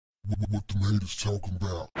What the haters talking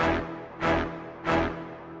about?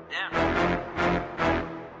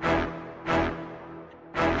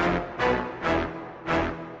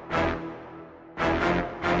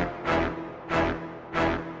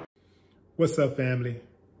 What's up, family?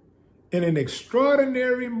 In an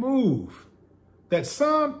extraordinary move that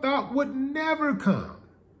some thought would never come,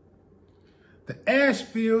 the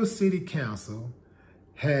Asheville City Council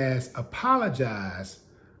has apologized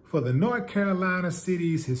for the North Carolina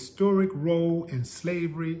city's historic role in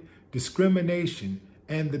slavery, discrimination,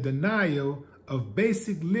 and the denial of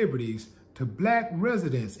basic liberties to Black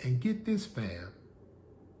residents, and get this, fam,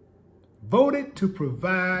 voted to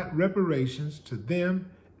provide reparations to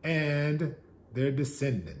them and their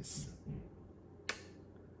descendants.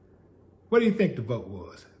 What do you think the vote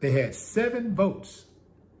was? They had 7 votes.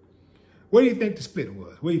 What do you think the split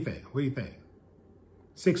was? What do you think? What do you think?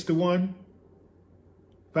 6-1?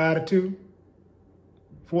 5-2?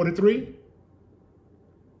 4-3?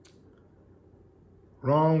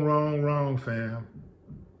 Wrong, fam.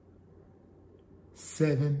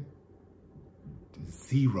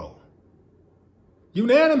 7-0.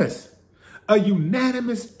 Unanimous. A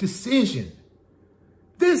unanimous decision.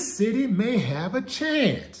 This city may have a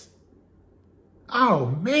chance. Oh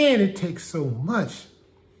man, it takes so much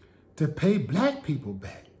to pay Black people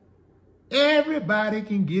back. Everybody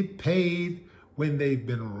can get paid when they've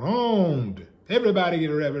been wronged. Everybody get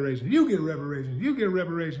a reparation. You get reparations. You get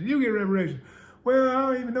reparations. You get reparations. Well, I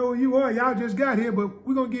don't even know who you are. Y'all just got here, but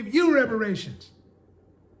we're going to give you reparations.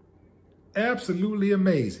 Absolutely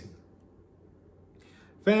amazing.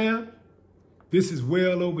 Fam, this is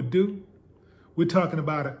well overdue. We're talking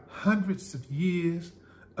about hundreds of years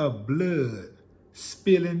of blood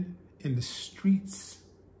spilling in the streets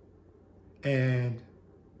and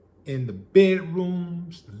in the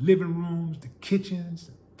bedrooms, the living rooms, the kitchens,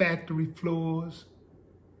 the factory floors.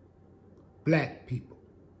 Black people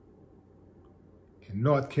in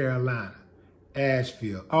North Carolina,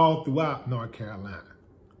 Asheville, all throughout North Carolina.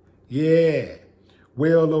 Yeah,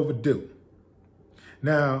 well overdue.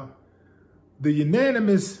 Now, the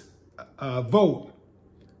unanimous vote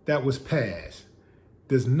that was passed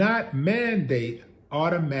does not mandate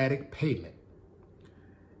automatic payment.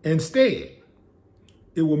 Instead,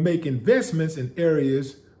 it will make investments in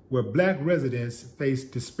areas where Black residents face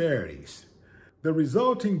disparities. The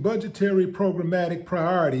resulting budgetary programmatic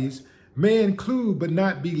priorities may include, but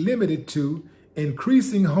not be limited to,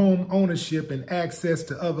 increasing home ownership and access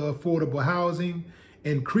to other affordable housing,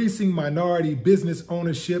 increasing minority business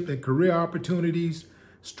ownership and career opportunities,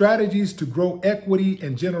 strategies to grow equity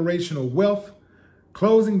and generational wealth,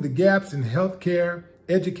 closing the gaps in healthcare,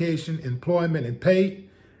 education, employment, and pay,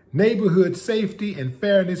 neighborhood safety and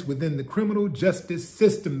fairness within the criminal justice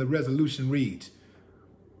system, the resolution reads.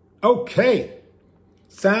 Okay,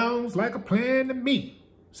 sounds like a plan to me.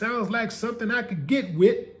 Sounds like something I could get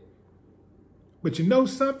with. But you know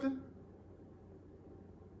something?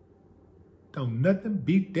 Don't nothing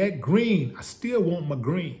beat that green. I still want my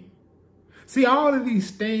green. See, all of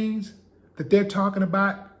these things that they're talking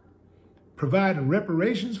about providing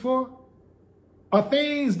reparations for are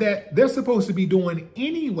things that they're supposed to be doing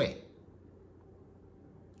anyway.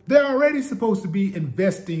 They're already supposed to be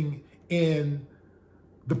investing in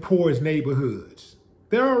the poorest neighborhoods.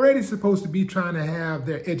 They're already supposed to be trying to have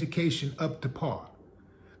their education up to par.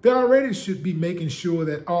 They already should be making sure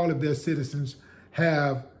that all of their citizens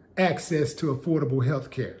have access to affordable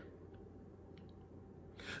health care.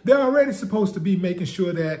 They're already supposed to be making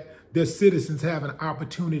sure that their citizens have an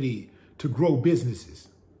opportunity to grow businesses.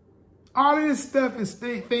 All of this stuff is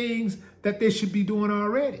things that they should be doing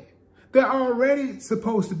already. They're already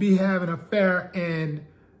supposed to be having a fair and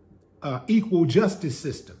equal justice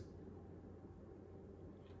system.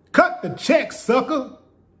 Cut the check, sucker.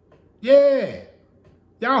 Yeah.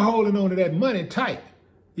 Y'all holding on to that money tight.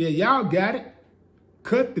 Yeah, y'all got it.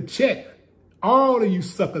 Cut the check. All of you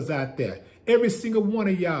suckers out there. Every single one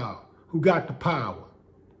of y'all who got the power.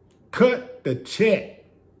 Cut the check.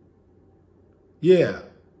 Yeah.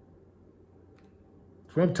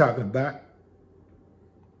 That's what I'm talking about.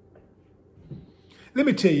 Let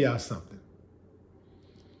me tell y'all something.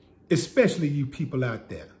 Especially you people out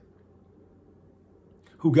there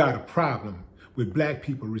who got a problem with Black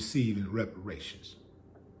people receiving reparations.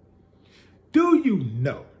 Do you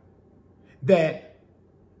know that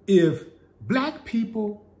if Black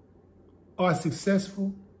people are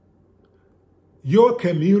successful, your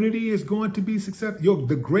community is going to be successful?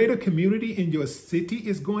 The greater community in your city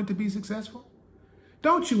is going to be successful?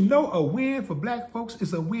 Don't you know a win for Black folks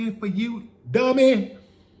is a win for you, dummy?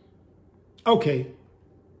 Okay,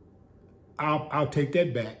 I'll take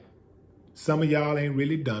that back. Some of y'all ain't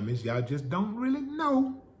really dummies. Y'all just don't really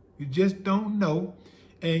know. You just don't know,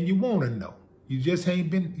 and you want to know. You just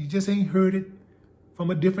ain't heard it from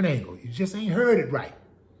a different angle. You just ain't heard it right.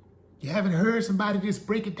 You haven't heard somebody just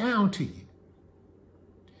break it down to you.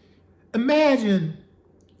 Imagine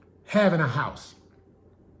having a house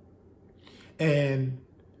and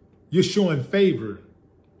you're showing favor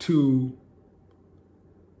to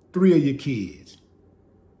 3 of your kids,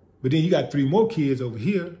 but then you got 3 more kids over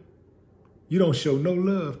here you don't show no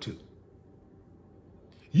love to.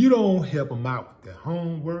 You don't help them out with their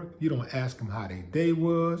homework. You don't ask them how their day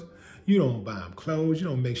was. You don't buy them clothes. You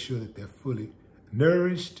don't make sure that they're fully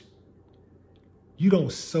nourished. You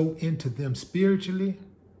don't sow into them spiritually.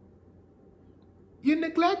 You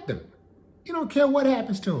neglect them. You don't care what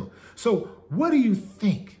happens to them. So what do you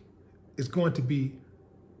think is going to be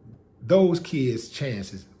those kids'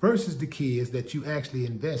 chances versus the kids that you actually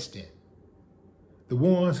invest in? The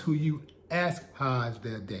ones who you ask how's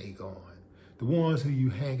their day going. The ones who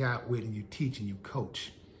you hang out with and you teach and you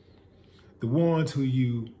coach. The ones who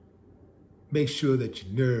you make sure that you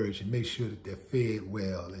nourish and make sure that they're fed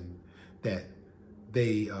well and that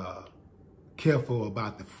they are careful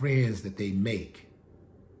about the friends that they make.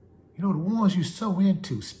 You know, the ones you sow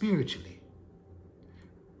into spiritually.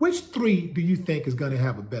 Which 3 do you think is going to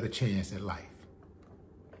have a better chance at life?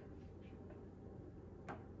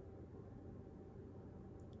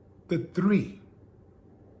 The 3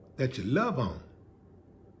 that you love on.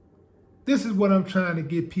 This is what I'm trying to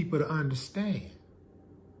get people to understand.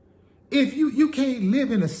 If you can't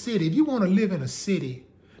live in a city, if you want to live in a city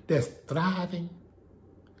that's thriving,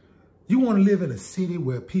 you want to live in a city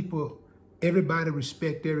where everybody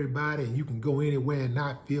respect everybody and you can go anywhere and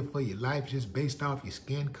not fear for your life just based off your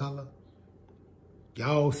skin color.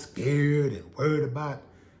 Y'all scared and worried about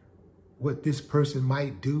what this person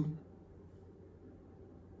might do.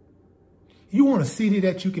 You want a city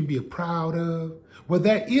that you can be proud of, where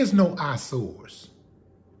there is no eyesores.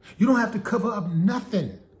 You don't have to cover up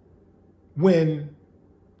nothing when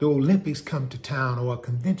the Olympics come to town or a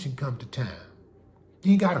convention come to town.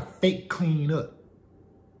 You ain't got to fake clean up.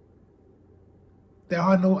 There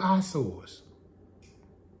are no eyesores.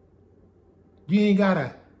 You ain't got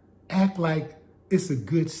to act like it's a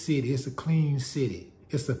good city, it's a clean city,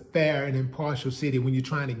 it's a fair and impartial city when you're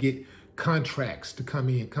trying to get contractors to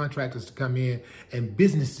come in, and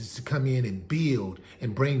businesses to come in and build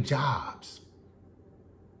and bring jobs.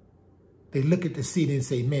 They look at the city and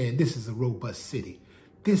say, man, this is a robust city.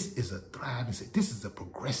 This is a thriving city. This is a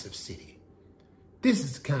progressive city. This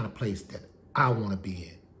is the kind of place that I want to be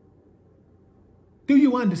in. Do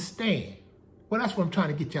you understand? Well, that's what I'm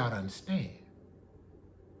trying to get y'all to understand.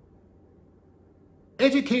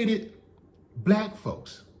 Educated black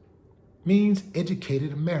folks means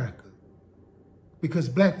educated America. Because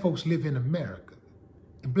black folks live in America.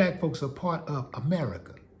 And black folks are part of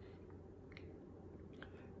America.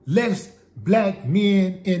 Less black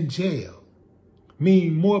men in jail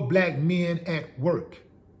mean more black men at work.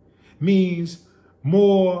 Means a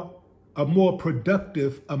more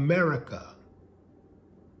productive America.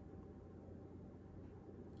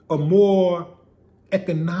 A more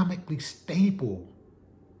economically stable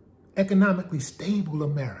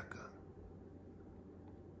America.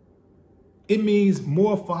 It means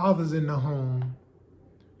more fathers in the home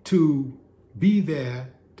to be there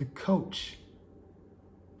to coach,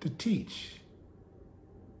 to teach,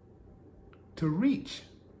 to reach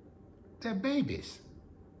their babies.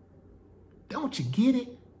 Don't you get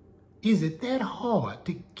it? Is it that hard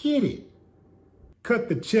to get it? Cut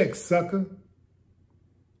the check, sucker.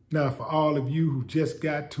 Now, for all of you who just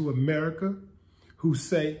got to America, who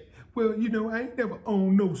say, well, you know, I ain't never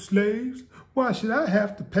owned no slaves. Why should I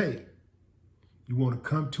have to pay? You want to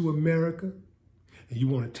come to America and you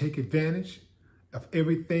want to take advantage of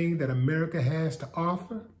everything that America has to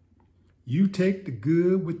offer? You take the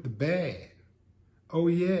good with the bad. Oh,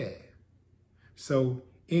 yeah. So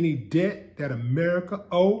any debt that America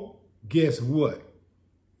owes, guess what?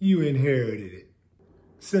 You inherited it.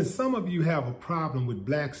 Since some of you have a problem with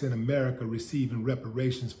blacks in America receiving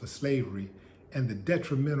reparations for slavery and the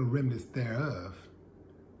detrimental remnants thereof,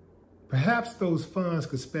 perhaps those funds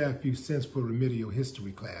could spare a few cents for remedial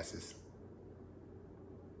history classes.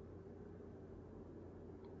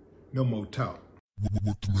 No more talk.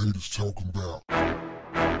 What the haters talking about?